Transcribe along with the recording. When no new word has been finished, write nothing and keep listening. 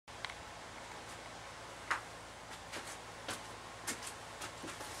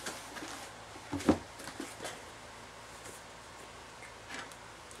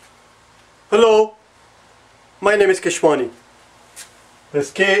Hello, my name is Keshwani.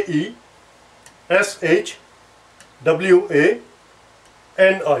 That's K-E-S-H-W-A-N-I,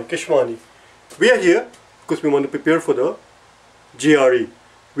 Keshwani. We are here because we want to prepare for the GRE.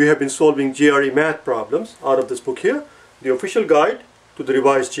 We have been solving GRE math problems out of this book here, the official guide to the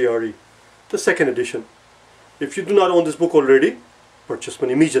revised GRE, the second edition. If you do not own this book already, purchase one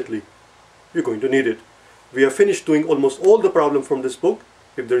immediately. You're going to need it. We have finished doing almost all the problems from this book.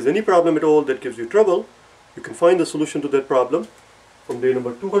 If there is any problem at all that gives you trouble, you can find the solution to that problem from day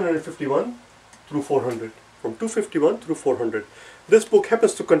number 251 through 400. From 251 through 400. This book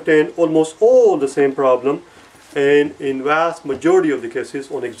happens to contain almost all the same problem, and in vast majority of the cases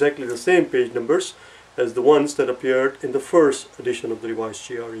on exactly the same page numbers as the ones that appeared in the first edition of the revised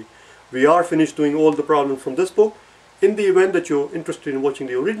GRE. We are finished doing all the problems from this book. In the event that you're interested in watching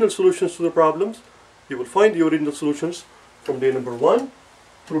the original solutions to the problems, you will find the original solutions from day number 1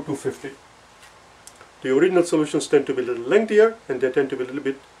 through 250. The original solutions tend to be a little lengthier and they tend to be a little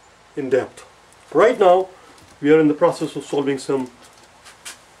bit in depth. Right now we are in the process of solving some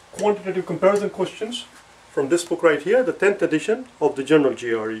quantitative comparison questions from this book right here, the 10th edition of the general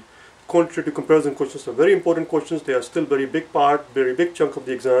GRE. Quantitative comparison questions are very important questions. They are still very big part, very big chunk of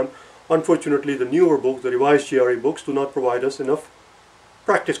the exam. Unfortunately, the newer books, the revised GRE books, do not provide us enough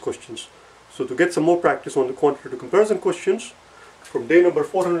practice questions. So to get some more practice on the quantitative comparison questions, from day number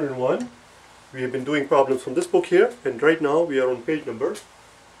 401, we have been doing problems from this book here, and right now we are on page number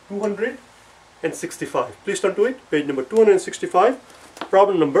 265. Please turn to it, page number 265,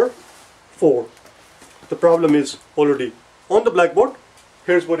 problem number 4. The problem is already on the blackboard.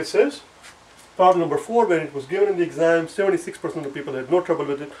 Here's what it says. Problem number 4, when it was given in the exam, 76% of the people had no trouble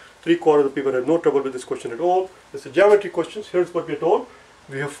with it, 3/4 of the people had no trouble with this question at all. It's a geometry question. Here's what we are told.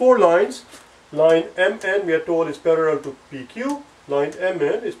 We have 4 lines. Line MN, we are told, is parallel to PQ. Line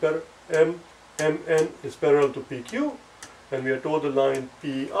MN is parallel to PQ, and we are told the line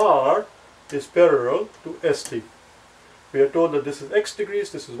PR is parallel to ST. We are told that this is X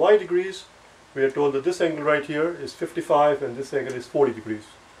degrees, this is Y degrees. We are told that this angle right here is 55 and this angle is 40 degrees.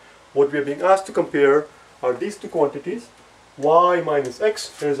 What we are being asked to compare are these two quantities, Y minus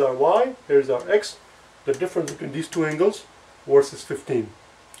X. Here's our Y, here's our X. The difference between these two angles versus 15.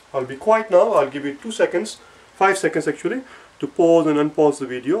 I'll be quiet now. I'll give you 2 seconds, 5 seconds actually, to pause and unpause the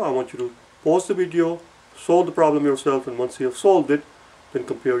video. I want you to pause the video, solve the problem yourself, and once you have solved it, then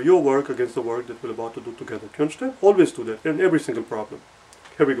compare your work against the work that we're about to do together. Do you understand? Always do that in every single problem.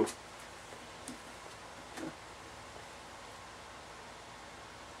 Here we go.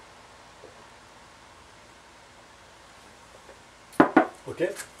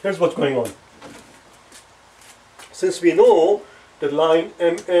 Okay, here's what's going on. Since we know that line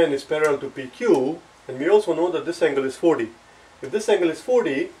MN is parallel to PQ, and we also know that this angle is 40. If this angle is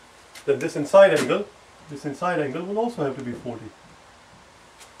 40, then this inside angle will also have to be 40.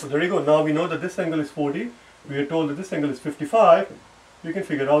 So there you go. Now we know that this angle is 40. We are told that this angle is 55. We can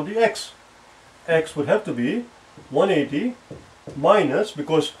figure out the X. X would have to be 180 minus,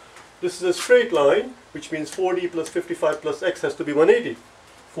 because this is a straight line, which means 40 plus 55 plus X has to be 180.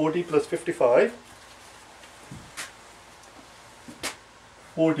 40 plus 55,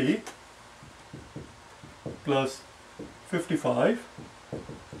 40 plus 55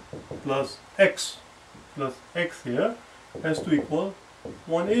 plus X here has to equal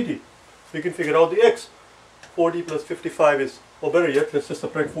 180. So you can figure out the X. 40 plus 55 is, or better yet, let's just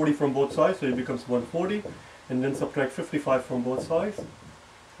subtract 40 from both sides, so it becomes 140, and then subtract 55 from both sides,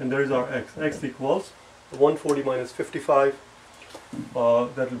 and there is our X. X equals 140 minus 55,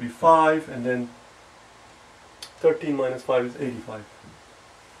 that will be 5, and then 13 minus 5 is 85.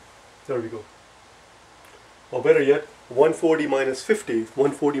 There we go. Or better yet, 140 minus 50.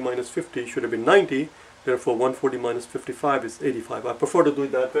 140 minus 50 should have been 90. Therefore, 140 minus 55 is 85. I prefer to do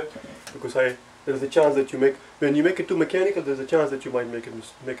it that way because there's a chance that when you make it too mechanical, there's a chance that you might make a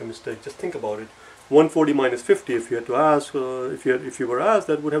mistake. Just think about it. 140 minus 50. If you had to ask, if you were asked,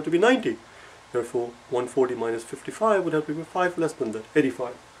 that would have to be 90. Therefore, 140 minus 55 would have to be 5 less than that,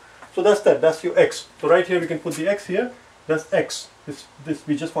 85. So that's that. That's your X. So right here we can put the X here. That's X. This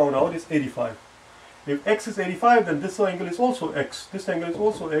we just found out is 85. If X is 85, then this angle is also X. This angle is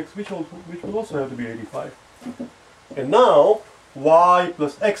also X, which will also have to be 85. And now Y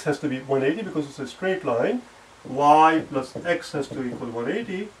plus X has to be 180 because it's a straight line. Y plus X has to equal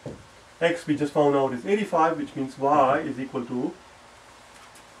 180. X we just found out is 85, which means Y is equal to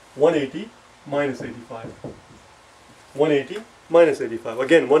 180 minus 85. 180 minus 85.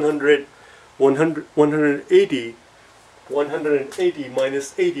 Again, 180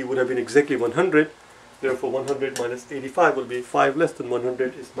 minus 80 would have been exactly 100. Therefore 100 minus 85 will be 5 less than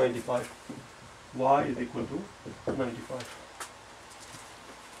 100 is 95. Y is equal to 95.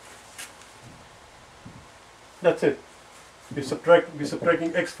 That's it. We're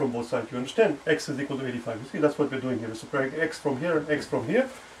subtracting x from both sides. You understand? X is equal to 85. You see, that's what we're doing here. We're subtracting x from here and x from here.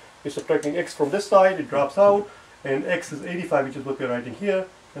 We're subtracting x from this side, it drops out, and x is 85, which is what we're writing here,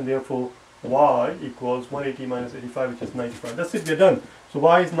 and therefore y equals 180 minus 85, which is 95. That's it, we're done. So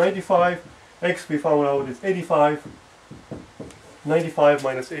y is 95, x we found out is 85, 95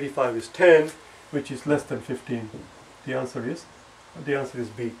 minus 85 is 10, which is less than 15. The answer is B. The answer is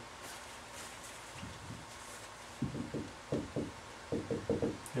B.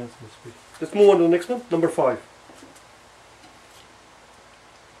 Let's move on to the next one, number 5.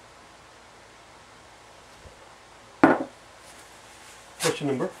 Question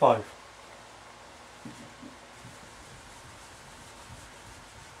number 5.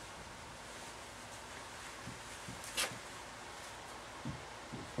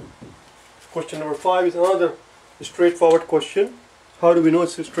 Question number 5 is another straightforward question. How do we know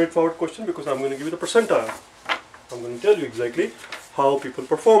it's a straightforward question? Because I'm going to give you the percentile. I'm going to tell you exactly how people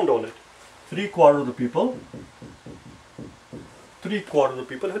performed on it. 3/4 of the people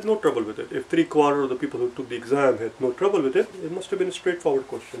had no trouble with it. If 3/4 of the people who took the exam had no trouble with it, it must have been a straightforward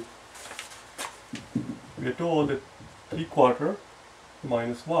question. We are told that 3/4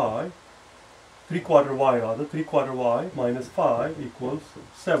 minus y, 3/4 y rather, 3/4 y minus 5 equals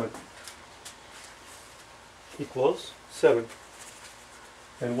 7. Equals 7.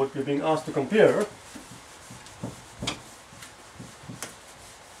 And what we're being asked to compare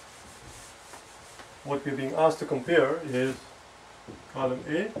is column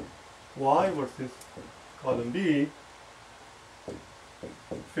A, y versus column B,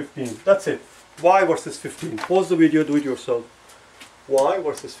 15. That's it. Y versus 15. Pause the video, do it yourself. Y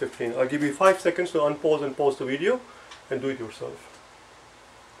versus 15. I'll give you 5 seconds to unpause and pause the video and do it yourself.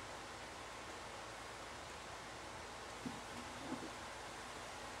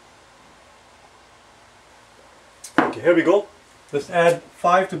 Okay, here we go. Let's add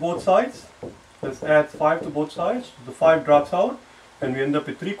 5 to both sides. Let's add 5 to both sides. The 5 drops out and we end up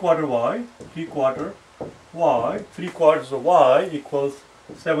with 3/4 y, 3/4 y, 3/4 of y equals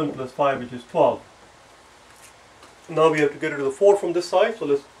 7 plus 5, which is 12. Now we have to get rid of the 4 from this side, so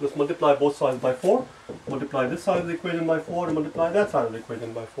let's multiply both sides by 4. Multiply this side of the equation by 4 and multiply that side of the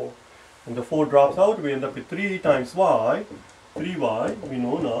equation by 4. And the 4 drops out, we end up with 3 times y, 3y, we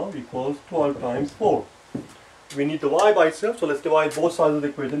know now, equals 12 times 4. We need the y by itself, so let's divide both sides of the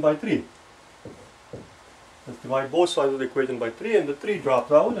equation by 3. Let's divide both sides of the equation by 3, and the 3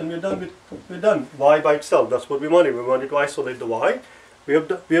 drops out, and we're done. Y by itself, that's what we wanted. We wanted to isolate the y. We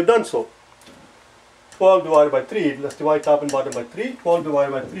have done so. 12 divided by 3, let's divide top and bottom by 3. 12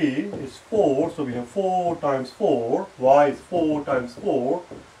 divided by 3 is 4, so we have 4 times 4. Y is 4 times 4,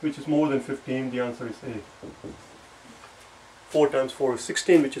 which is more than 15. The answer is A. 4 times 4 is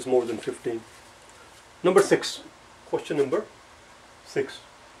 16, which is more than 15. Number 6. Question number 6.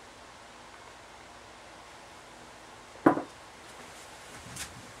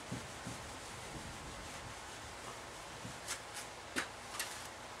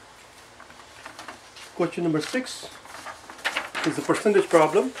 Question number 6 is a percentage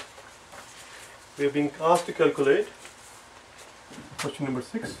problem. We are being asked to calculate. Question number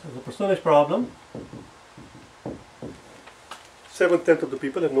 6 is a percentage problem. 7/10 of the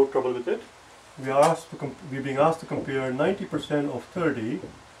people have no trouble with it. We're being asked to compare 90% of 30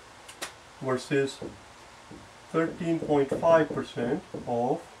 versus 13.5%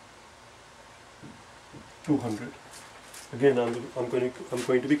 of 200. Again, I'm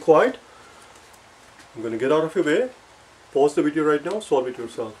going to be quiet. I'm going to get out of your way. Pause the video right now. Solve it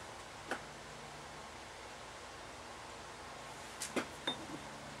yourself.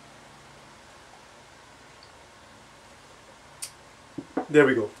 There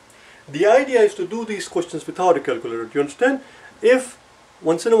we go. The idea is to do these questions without a calculator. Do you understand? If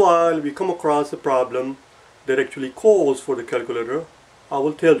once in a while we come across a problem that actually calls for the calculator, I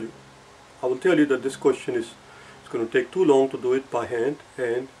will tell you. I will tell you that this question is going to take too long to do it by hand,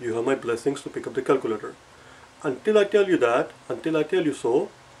 and you have my blessings to pick up the calculator. Until I tell you that, until I tell you so,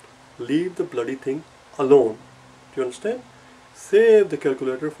 leave the bloody thing alone. Do you understand? Save the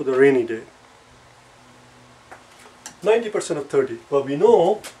calculator for the rainy day. 90% of 30. Well, we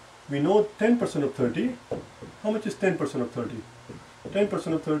know 10% of 30. How much is 10% of 30?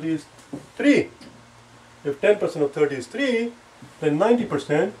 10% of 30 is 3. If 10% of 30 is 3, then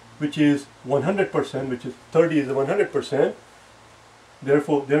 90%, which is 100%, which is 30 is 100%.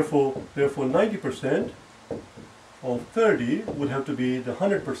 Therefore 90% of 30 would have to be the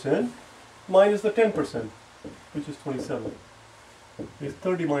 100%, minus the 10%, which is 27. Is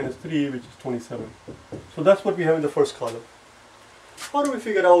 30 minus 3, which is 27. So that's what we have in the first column. How do we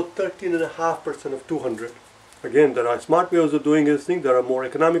figure out 13.5% of 200? Again, there are smart ways of doing this thing, there are more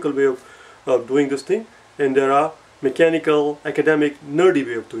economical way of doing this thing, and there are mechanical, academic, nerdy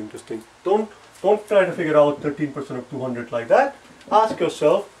way of doing this thing. Don't try to figure out 13% of 200 like that. Ask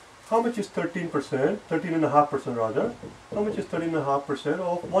yourself, how much is 13%, 13.5% rather, how much is 13.5%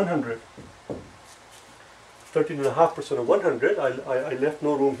 of 100? 13.5% of 100, I left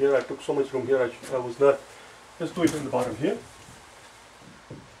no room here, I took so much room here, I was not, let's do it in the bottom here.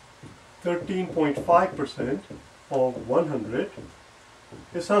 13.5% of 100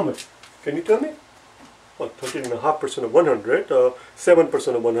 is how much? Can you tell me? Well, 13.5% of 100,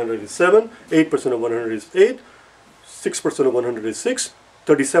 7% of 100 is 7, 8% of 100 is 8, 6% of 100 is 6,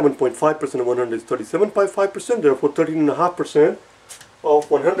 37.5% of 100 is 37.5%, therefore 13.5%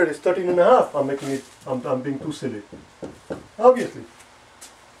 of 100 is 13.5. I'm making it, I'm being too silly. Obviously.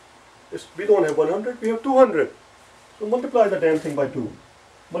 We don't have 100, we have 200. So multiply the damn thing by 2.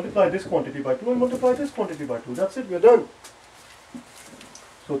 Multiply this quantity by 2 and multiply this quantity by 2. That's it, we're done.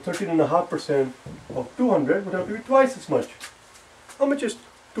 So 13.5% of 200 would have to be twice as much. How much is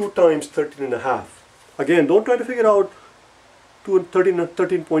 2 times 13.5? Again, don't try to figure out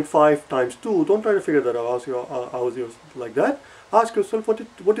 13.5 times 2. Don't try to figure that out like that. Ask yourself,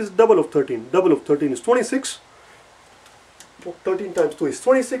 what is double of 13? Double of 13 is 26. 13 times 2 is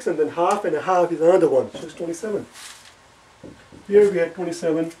 26, and then half and a half is another one, so it's 27. Here we have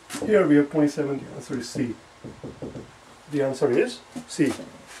 27, here we have 27, the answer is C. The answer is C.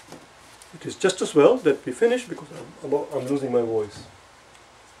 It is just as well that we finish because I'm losing my voice.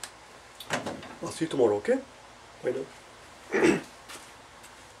 I'll see you tomorrow, okay? Bye now.